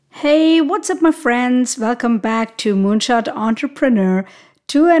Hey, what's up, my friends? Welcome back to Moonshot Entrepreneur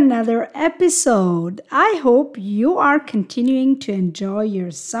to another episode. I hope you are continuing to enjoy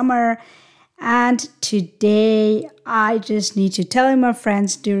your summer. And today, I just need to tell you, my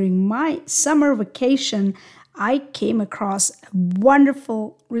friends, during my summer vacation, I came across a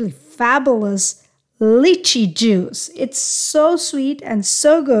wonderful, really fabulous lychee juice. It's so sweet and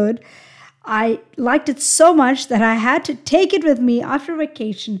so good. I liked it so much that I had to take it with me after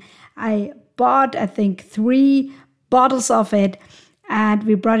vacation. I bought, I think, 3 bottles of it, and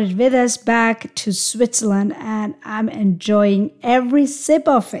we brought it with us back to Switzerland, and I'm enjoying every sip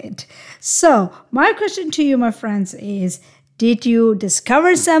of it. So, my question to you, my friends, is did you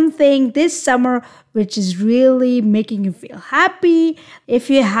discover something this summer which is really making you feel happy? If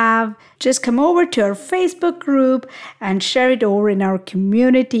you have, just come over to our Facebook group and share it over in our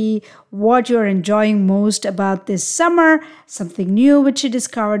community what you're enjoying most about this summer, something new which you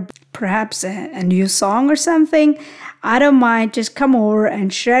discovered, perhaps a new song or something. I don't mind, just come over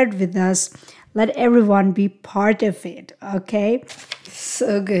and share it with us. Let everyone be part of it, okay?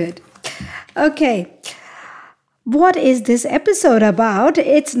 So good. Okay. What is this episode about?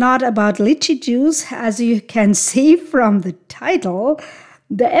 It's not about lychee juice, as you can see from the title.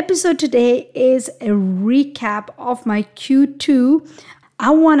 The episode today is a recap of my Q2. I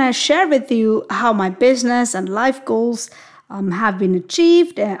want to share with you how my business and life goals have been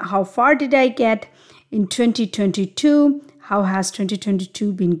achieved, how far did I get in 2022, how has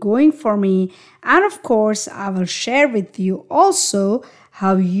 2022 been going for me, and of course, I will share with you also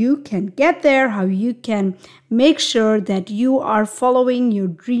how you can get there, how you can make sure that you are following your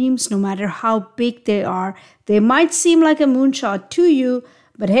dreams no matter how big they are. They might seem like a moonshot to you,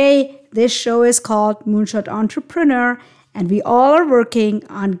 but hey, this show is called Moonshot Entrepreneur, and we all are working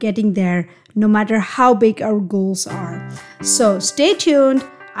on getting there no matter how big our goals are. So stay tuned.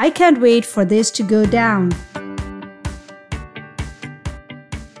 I can't wait for this to go down.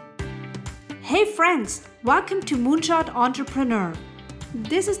 Hey friends, welcome to Moonshot Entrepreneur.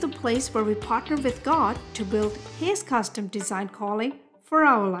 This is the place where we partner with God to build His custom designed calling for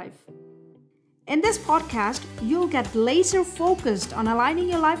our life. In this podcast, you'll get laser focused on aligning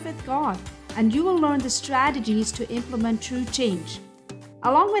your life with God, and you will learn the strategies to implement true change.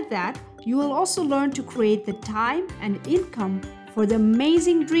 Along with that, you will also learn to create the time and income for the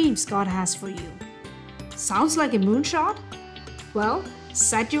amazing dreams God has for you. Sounds like a moonshot? Well,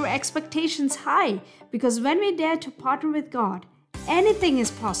 set your expectations high, because when we dare to partner with God, anything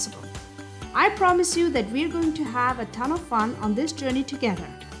is possible. I promise you that we're going to have a ton of fun on this journey together.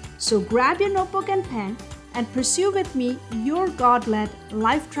 So grab your notebook and pen and pursue with me your God-led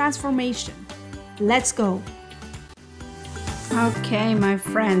life transformation. Let's go. Okay, my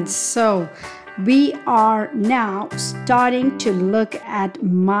friends. So we are now starting to look at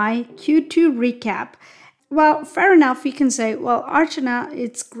my Q2 recap. Well, fair enough, we can say, well, Archana,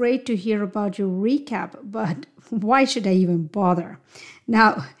 it's great to hear about your recap, but why should I even bother?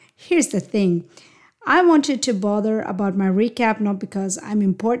 Now, here's the thing. I wanted to bother about my recap not because I'm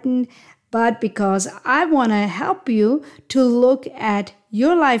important, but because I want to help you to look at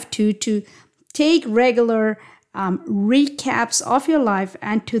your life too, to take regular recaps of your life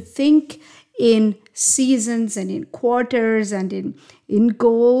and to think in seasons and in quarters and in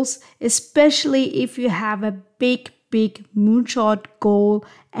goals, especially if you have a big moonshot goal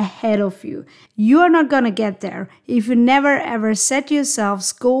ahead of you. You are not going to get there if you never ever set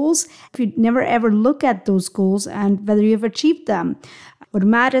yourselves goals, if you never ever look at those goals and whether you have achieved them. What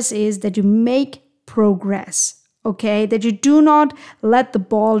matters is that you make progress. Okay, that you do not let the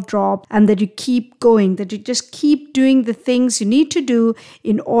ball drop and that you keep going, that you just keep doing the things you need to do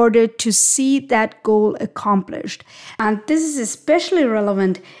in order to see that goal accomplished. And this is especially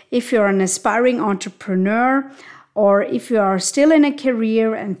relevant if you're an aspiring entrepreneur or if you are still in a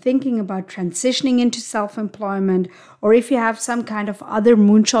career and thinking about transitioning into self-employment, or if you have some kind of other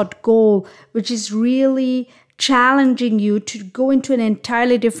moonshot goal which is really challenging you to go into an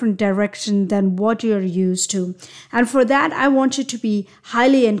entirely different direction than what you're used to. And for that, I want you to be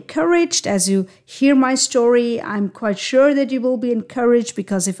highly encouraged as you hear my story. I'm quite sure that you will be encouraged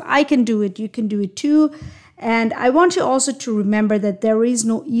because if I can do it, you can do it too. And I want you also to remember that there is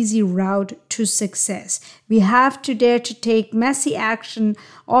no easy route to success. We have to dare to take messy action.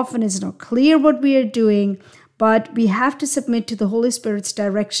 Often it's not clear what we are doing, but we have to submit to the Holy Spirit's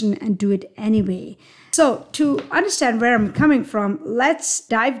direction and do it anyway. So to understand where I'm coming from, let's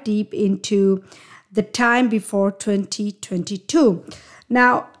dive deep into the time before 2022.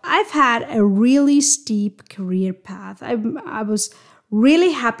 Now, I've had a really steep career path. I was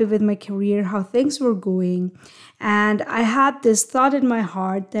really happy with my career, how things were going. And I had this thought in my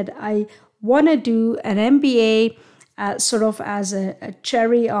heart that I want to do an MBA sort of as a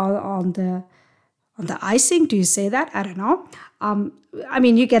cherry on the icing. Do you say that? I don't know.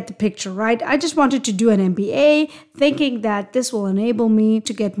 You get the picture, right? I just wanted to do an MBA, thinking that this will enable me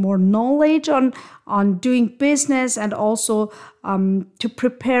to get more knowledge on doing business, and also to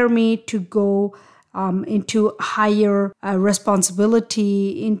prepare me to go into higher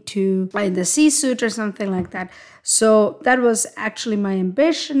responsibility, into in the C-suite or something like that. So that was actually my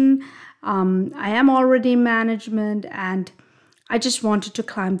ambition. I am already in management, and I just wanted to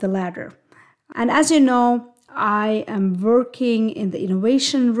climb the ladder. And as you know, I am working in the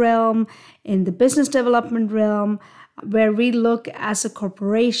innovation realm, in the business development realm, where we look as a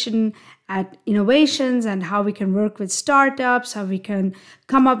corporation at innovations and how we can work with startups, how we can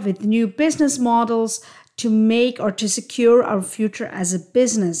come up with new business models to make or to secure our future as a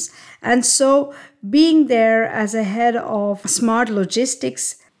business. And so being there as a head of smart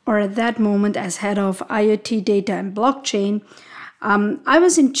logistics, or at that moment as head of IoT data and blockchain, I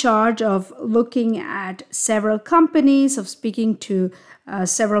was in charge of looking at several companies, of speaking to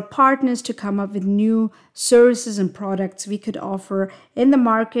several partners to come up with new services and products we could offer in the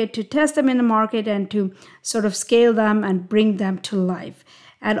market, to test them in the market and to sort of scale them and bring them to life.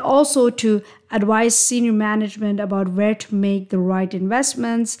 And also to advise senior management about where to make the right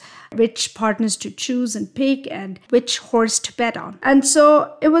investments, which partners to choose and pick, and which horse to bet on. And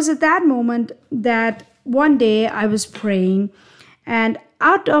so it was at that moment that one day I was praying, and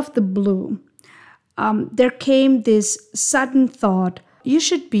out of the blue, there came this sudden thought, you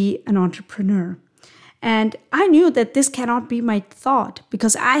should be an entrepreneur. And I knew that this cannot be my thought,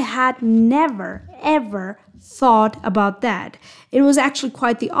 because I had never, ever thought about that. It was actually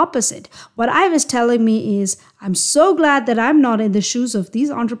quite the opposite. What I was telling me is, I'm so glad that I'm not in the shoes of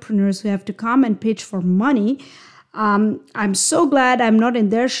these entrepreneurs who have to come and pitch for money. I'm so glad I'm not in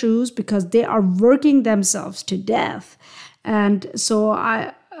their shoes, because they are working themselves to death. And so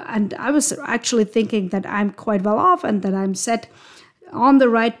I was actually thinking that I'm quite well off and that I'm set on the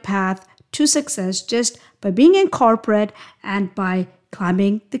right path to success just by being in corporate and by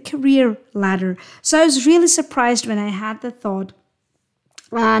climbing the career ladder. So I was really surprised when I had the thought.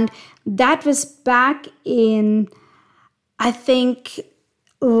 And that was back in, I think,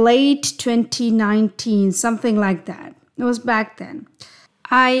 late 2019, something like that. It was back then.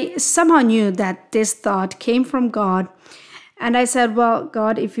 I somehow knew that this thought came from God. And I said, well,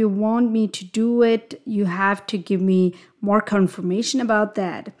 God, if you want me to do it, you have to give me more confirmation about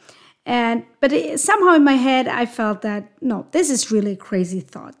that. But somehow in my head, I felt that, no, this is really a crazy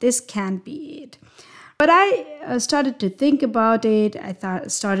thought. This can't be it. But I started to think about it. I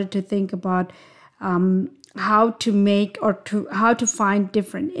started to think about how to make or how to find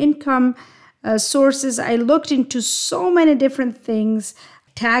different income sources. I looked into so many different things.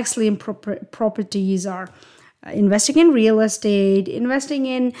 Tax lien properties are investing in real estate, investing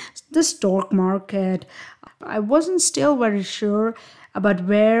in the stock market. I wasn't still very sure about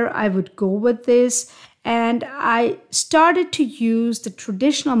where I would go with this. And I started to use the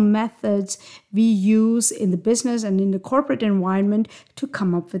traditional methods we use in the business and in the corporate environment to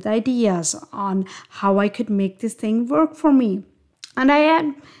come up with ideas on how I could make this thing work for me. And I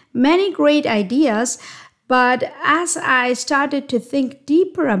had many great ideas. But as I started to think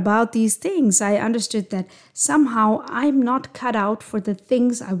deeper about these things, I understood that somehow I'm not cut out for the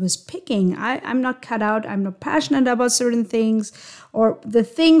things I was picking. I'm not cut out. I'm not passionate about certain things. Or the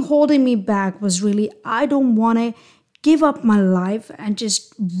thing holding me back was really, I don't want to give up my life and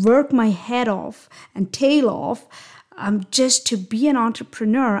just work my head off and tail off just to be an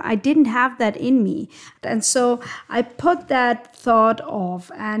entrepreneur. I didn't have that in me. And so I put that thought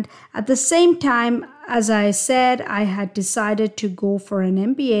off. And at the same time, as I said, I had decided to go for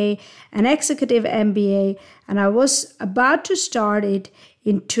an MBA, an executive MBA, and I was about to start it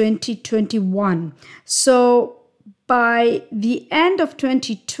in 2021. So by the end of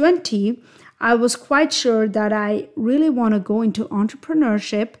 2020, I was quite sure that I really want to go into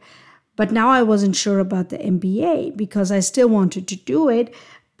entrepreneurship. But now I wasn't sure about the MBA because I still wanted to do it.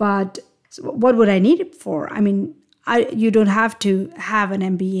 But what would I need it for? I mean, you don't have to have an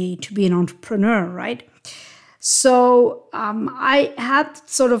MBA to be an entrepreneur, right? So I had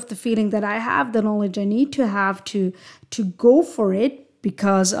sort of the feeling that I have the knowledge I need to have to go for it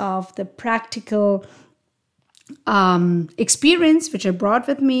because of the practical experience which I brought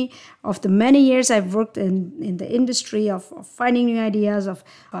with me of the many years I've worked in the industry of finding new ideas, of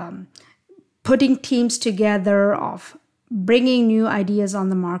putting teams together, of bringing new ideas on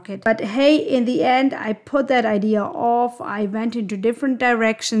the market. But hey, in the end, I put that idea off. I went into different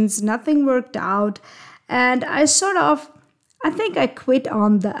directions. Nothing worked out. And I think I quit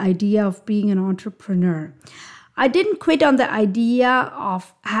on the idea of being an entrepreneur. I didn't quit on the idea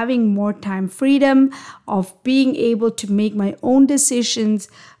of having more time freedom, of being able to make my own decisions,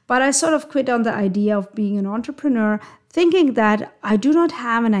 but I sort of quit on the idea of being an entrepreneur, thinking that I do not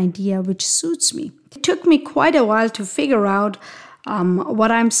have an idea which suits me. It took me quite a while to figure out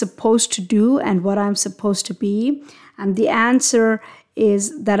what I'm supposed to do and what I'm supposed to be. And the answer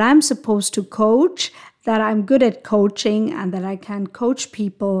is that I'm supposed to coach, that I'm good at coaching, and that I can coach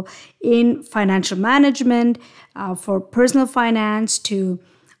people in financial management, for personal finance, to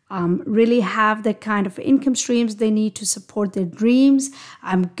really have the kind of income streams they need to support their dreams.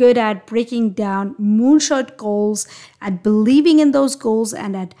 I'm good at breaking down moonshot goals, at believing in those goals,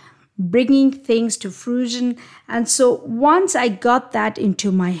 and at bringing things to fruition. And so once I got that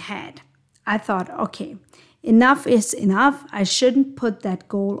into my head, I thought, okay, enough is enough. I shouldn't put that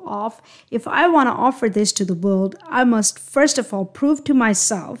goal off. If I want to offer this to the world, I must first of all prove to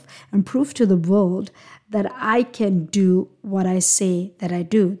myself and prove to the world that I can do what I say that I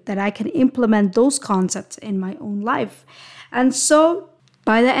do, that I can implement those concepts in my own life. And so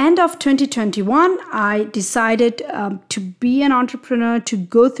by the end of 2021, I decided to be an entrepreneur, to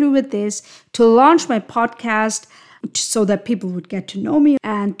go through with this, to launch my podcast so that people would get to know me,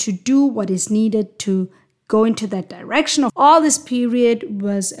 and to do what is needed to go into that direction. All this period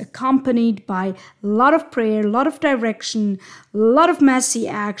was accompanied by a lot of prayer, a lot of direction, a lot of messy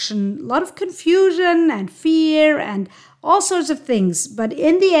action, a lot of confusion and fear and all sorts of things. But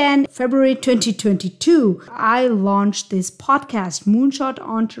in the end, February 2022, I launched this podcast, Moonshot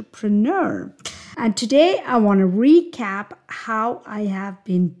Entrepreneur. And today I want to recap how I have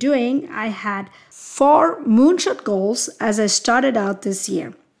been doing. I had 4 moonshot goals as I started out this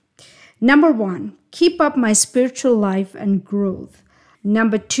year. Number 1, keep up my spiritual life and growth.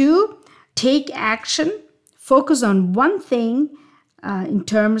 Number 2, take action. Focus on one thing in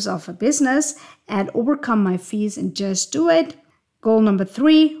terms of a business and overcome my fears and just do it. Goal number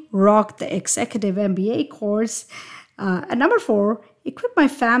 3, rock the Executive MBA course. And number 4, equip my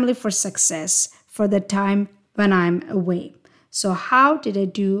family for success for the time when I'm away. So how did I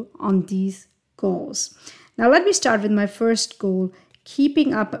do on these goals? Now let me start with my first goal,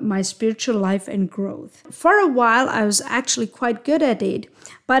 keeping up my spiritual life and growth. For a while, I was actually quite good at it,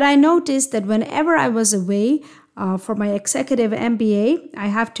 but I noticed that whenever I was away for my executive MBA,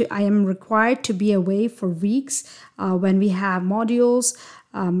 I am required to be away for weeks when we have modules.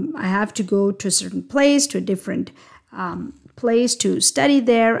 I have to go to a certain place, to a different place to study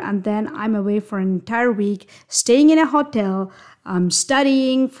there, and then I'm away for an entire week, staying in a hotel,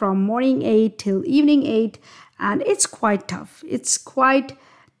 studying from morning 8 till evening 8. And it's quite tough.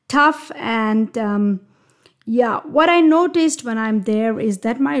 And what I noticed when I'm there is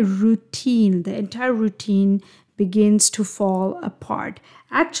that my routine, the entire routine, begins to fall apart.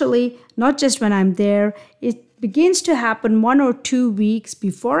 Actually, not just when I'm there, it begins to happen 1 or 2 weeks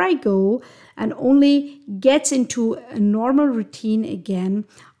before I go, and only gets into a normal routine again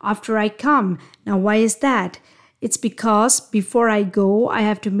after I come. Now, why is that? It's because before I go, I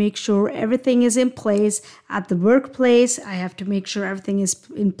have to make sure everything is in place at the workplace. I have to make sure everything is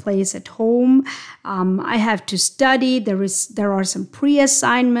in place at home. I have to study. There are some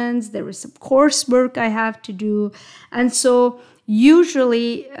pre-assignments. There is some coursework I have to do. And so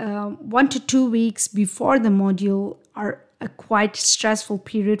usually 1 to 2 weeks before the module are a quite stressful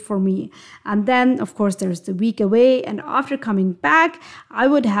period for me. And then, of course, there's the week away. And after coming back, I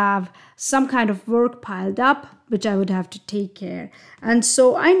would have some kind of work piled up, which I would have to take care. And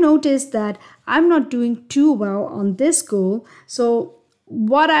so I noticed that I'm not doing too well on this goal. So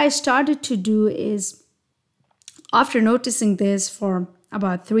what I started to do is, after noticing this for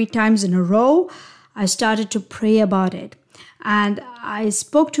about 3 times in a row, I started to pray about it. And I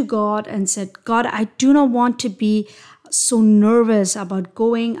spoke to God and said, God, I do not want to be so nervous about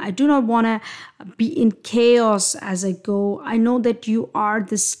going. I do not want to be in chaos as I go. I know that you are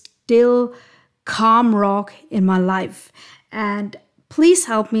the still calm rock in my life. And please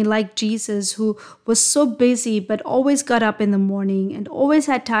help me, like Jesus, who was so busy but always got up in the morning and always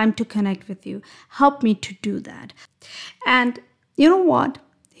had time to connect with you. Help me to do that. And you know what?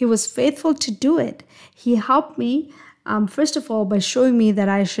 He was faithful to do it. He helped me, first of all, by showing me that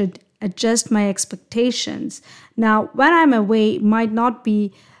I should adjust my expectations. Now, when I'm away, it might not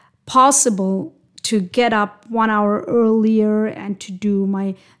be possible to get up 1 hour earlier and to do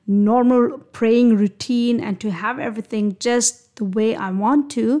my normal praying routine and to have everything just the way I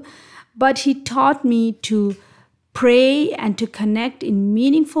want to. But he taught me to pray and to connect in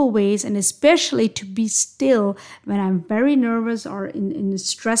meaningful ways, and especially to be still when I'm very nervous or in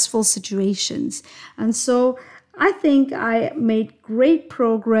stressful situations. And so I think I made great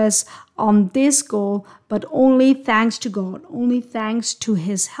progress on this goal, but only thanks to God, only thanks to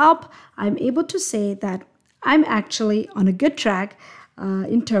His help, I'm able to say that I'm actually on a good track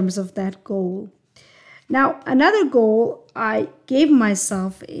in terms of that goal. Now, another goal I gave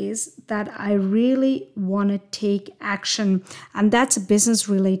myself is that I really want to take action, and that's a business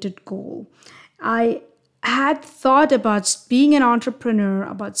related goal. I had thought about being an entrepreneur,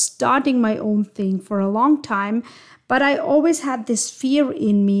 about starting my own thing for a long time, but I always had this fear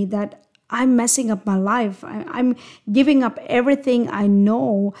in me that I'm messing up my life. I'm giving up everything I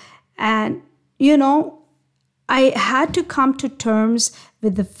know. And, I had to come to terms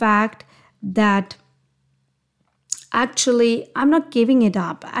with the fact that actually, I'm not giving it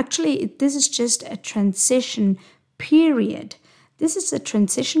up. Actually, this is just a transition period. This is a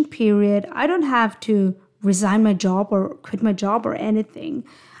transition period. I don't have to resign my job or quit my job or anything.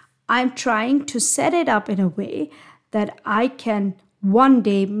 I'm trying to set it up in a way that I can one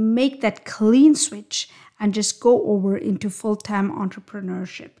day make that clean switch and just go over into full-time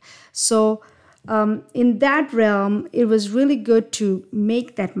entrepreneurship. So in that realm, it was really good to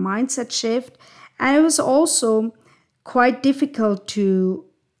make that mindset shift. And it was also quite difficult to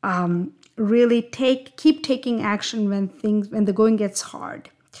really keep taking action when the going gets hard.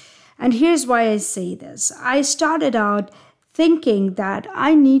 And here's why I say this. I started out thinking that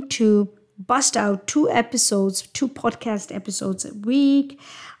I need to bust out 2 podcast episodes a week,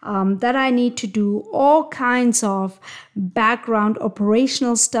 that I need to do all kinds of background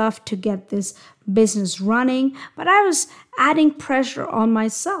operational stuff to get this business running. But I was adding pressure on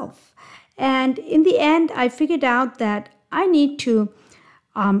myself. And in the end, I figured out that I need to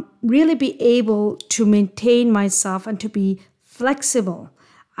really be able to maintain myself and to be flexible.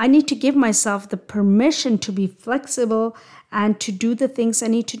 I need to give myself the permission to be flexible and to do the things I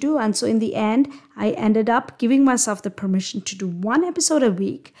need to do. And so in the end, I ended up giving myself the permission to do 1 episode a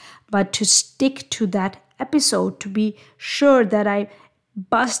week, but to stick to that episode, to be sure that I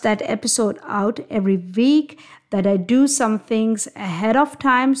bust that episode out every week, that I do some things ahead of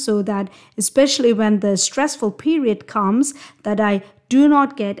time so that especially when the stressful period comes, that I do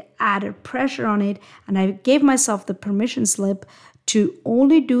not get added pressure on it. And I gave myself the permission slip to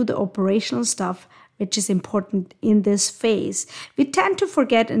only do the operational stuff, which is important in this phase. We tend to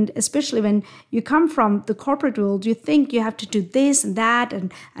forget, and especially when you come from the corporate world, you think you have to do this and that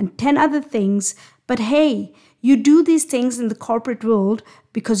and 10 other things. But hey, you do these things in the corporate world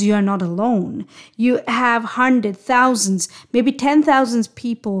because you are not alone. You have hundreds, thousands, maybe 10,000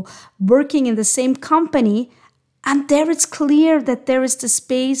 people working in the same company. And there it's clear that there is the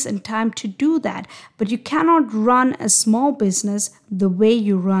space and time to do that. But you cannot run a small business the way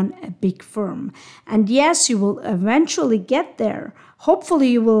you run a big firm. And yes, you will eventually get there. Hopefully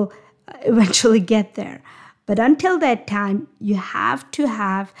you will eventually get there. But until that time, you have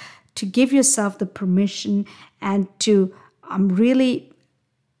to give yourself the permission and to really,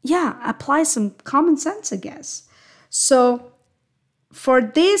 apply some common sense, I guess. So for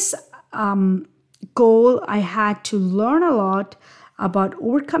this goal, I had to learn a lot about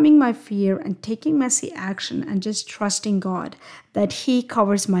overcoming my fear and taking messy action and just trusting God that He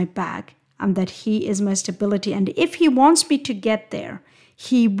covers my back and that He is my stability. And if He wants me to get there,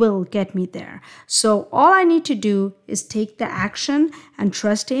 He will get me there. So all I need to do is take the action and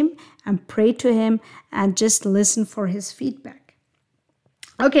trust Him and pray to Him and just listen for His feedback.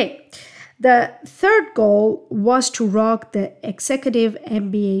 Okay. The third goal was to rock the executive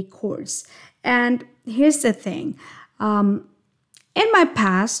MBA course. And here's the thing. In my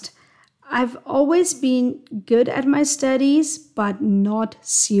past, I've always been good at my studies, but not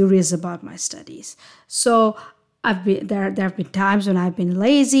serious about my studies. So there have been times when I've been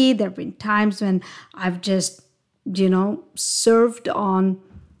lazy. There have been times when I've just, served on,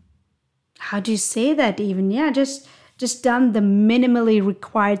 how do you say that even? Yeah, just done the minimally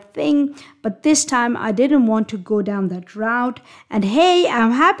required thing. But this time I didn't want to go down that route. And hey,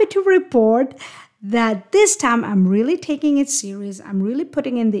 I'm happy to report that this time I'm really taking it serious. I'm really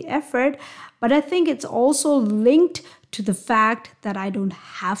putting in the effort. But I think it's also linked to the fact that I don't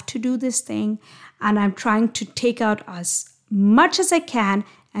have to do this thing. And I'm trying to take out as much as I can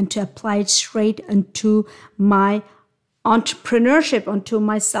and to apply it straight into my entrepreneurship, onto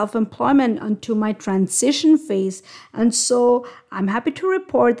my self-employment, onto my transition phase. And so I'm happy to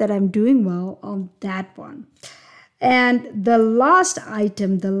report that I'm doing well on that one. And the last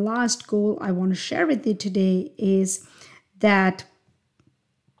item, the last goal I want to share with you today is that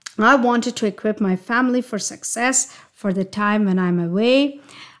I wanted to equip my family for success for the time when I'm away.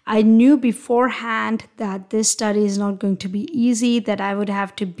 I knew beforehand that this study is not going to be easy, that I would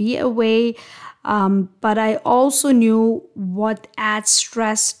have to be away. But I also knew what adds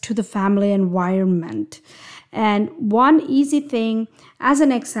stress to the family environment. And one easy thing, as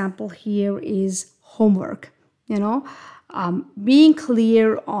an example here, is homework. Being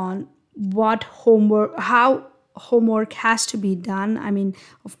clear on how homework has to be done. I mean,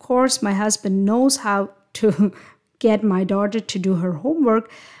 of course, my husband knows how to get my daughter to do her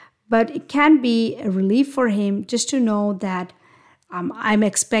homework, but it can be a relief for him just to know that I'm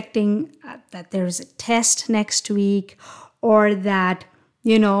expecting that there's a test next week, or that,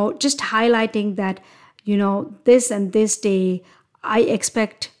 just highlighting that, this and this day, I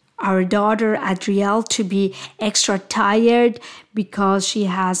expect our daughter Adrielle to be extra tired because she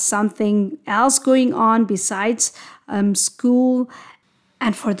has something else going on besides school.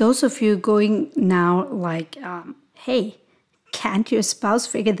 And for those of you going now like, hey, can't your spouse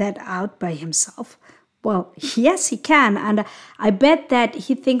figure that out by himself? Well, yes, he can. And I bet that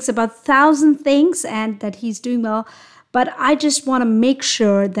he thinks about 1,000 things and that he's doing well. But I just want to make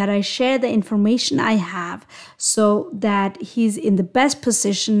sure that I share the information I have so that he's in the best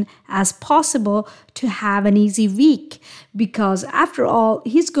position as possible to have an easy week. Because after all,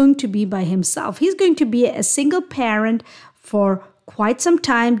 he's going to be by himself. He's going to be a single parent for quite some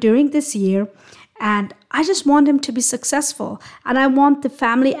time during this year. And I just want him to be successful. And I want the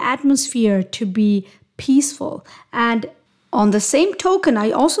family atmosphere to be peaceful. And on the same token,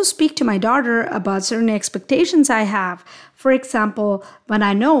 I also speak to my daughter about certain expectations I have. For example, when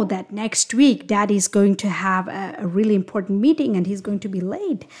I know that next week daddy's going to have a really important meeting and he's going to be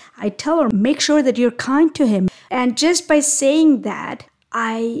late, I tell her, make sure that you're kind to him. And just by saying that,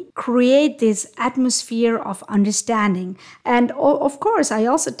 I create this atmosphere of understanding. And of course, I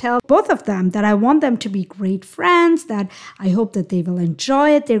also tell both of them that I want them to be great friends, that I hope that they will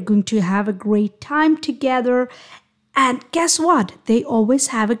enjoy it. They're going to have a great time together. And guess what? They always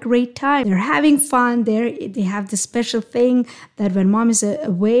have a great time. They're having fun. They have this special thing that when mom is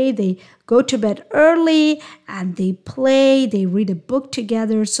away, they go to bed early and they play, they read a book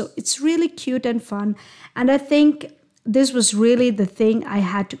together. So it's really cute and fun. And I think this was really the thing I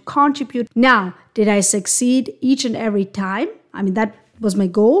had to contribute. Now, did I succeed each and every time? I mean, that was my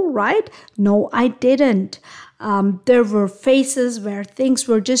goal, right? No, I didn't. There were phases where things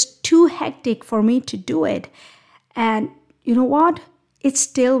were just too hectic for me to do it. And you know what? It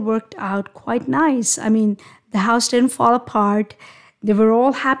still worked out quite nice. I mean, the house didn't fall apart. They were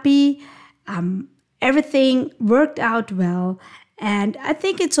all happy. Everything worked out well. And I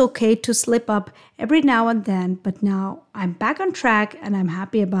think it's okay to slip up every now and then. But now I'm back on track and I'm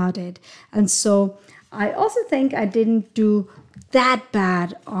happy about it. And so I also think I didn't do that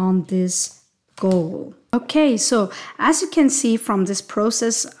bad on this goal. Okay, so as you can see from this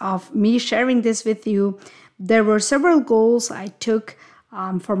process of me sharing this with you, there were several goals I took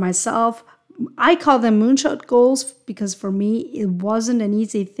for myself. I call them moonshot goals because for me, it wasn't an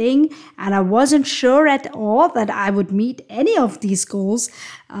easy thing. And I wasn't sure at all that I would meet any of these goals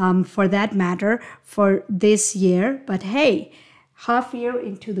for that matter for this year. But hey, half year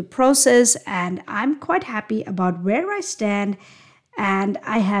into the process and I'm quite happy about where I stand. And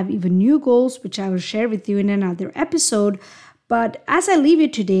I have even new goals, which I will share with you in another episode. But as I leave you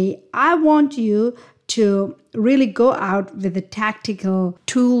today, I want you to really go out with a tactical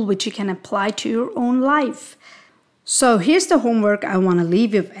tool which you can apply to your own life. So here's the homework I want to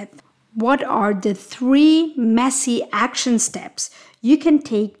leave you with. What are the 3 messy action steps you can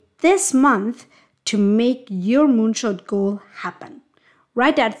take this month to make your moonshot goal happen?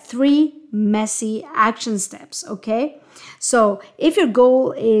 Write out 3 messy action steps, okay? So if your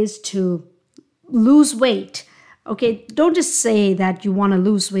goal is to lose weight, okay, don't just say that you want to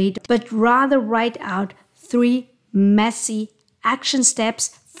lose weight, but rather write out 3 messy action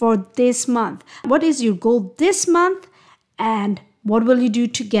steps for this month. What is your goal this month and what will you do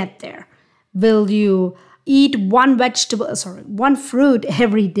to get there? Will you eat one fruit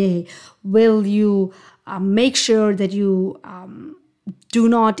every day? Will you make sure that you do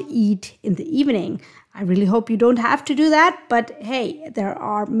not eat in the evening? I really hope you don't have to do that, but hey, there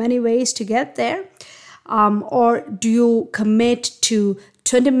are many ways to get there. Or do you commit to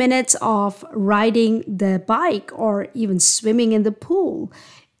 20 minutes of riding the bike or even swimming in the pool?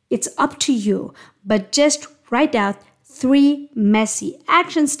 It's up to you, but just write out 3 messy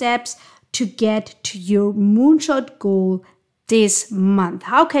action steps to get to your moonshot goal this month.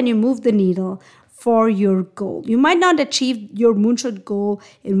 How can you move the needle for your goal. You might not achieve your moonshot goal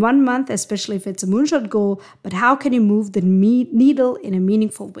in 1 month, especially if it's a moonshot goal, but how can you move the needle in a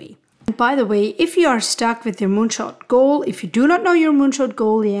meaningful way? And by the way, if you are stuck with your moonshot goal, if you do not know your moonshot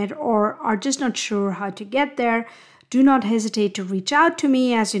goal yet or are just not sure how to get there, do not hesitate to reach out to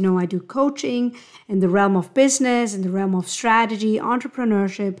me. As you know, I do coaching in the realm of business, in the realm of strategy,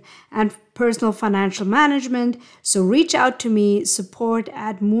 entrepreneurship, and personal financial management. So reach out to me.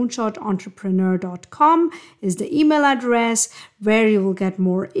 support@moonshotentrepreneur.com is the email address where you will get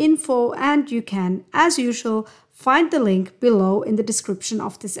more info, and you can, as usual, find the link below in the description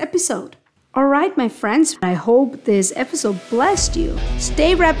of this episode. All right, my friends, I hope this episode blessed you.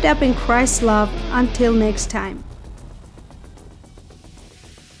 Stay wrapped up in Christ's love. Until next time.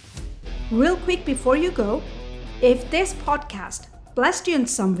 Real quick before you go, if this podcast blessed you in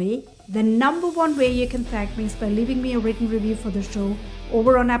some way, the number one way you can thank me is by leaving me a written review for the show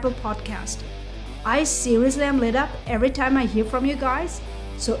over on Apple Podcast. I seriously am lit up every time I hear from you guys.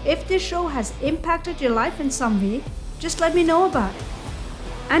 So if this show has impacted your life in some way, just let me know about it.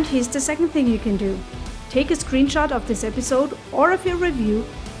 And here's the second thing you can do. Take a screenshot of this episode or of your review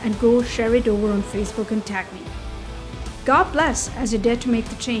and go share it over on Facebook and tag me. God bless as you dare to make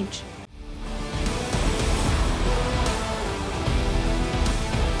the change.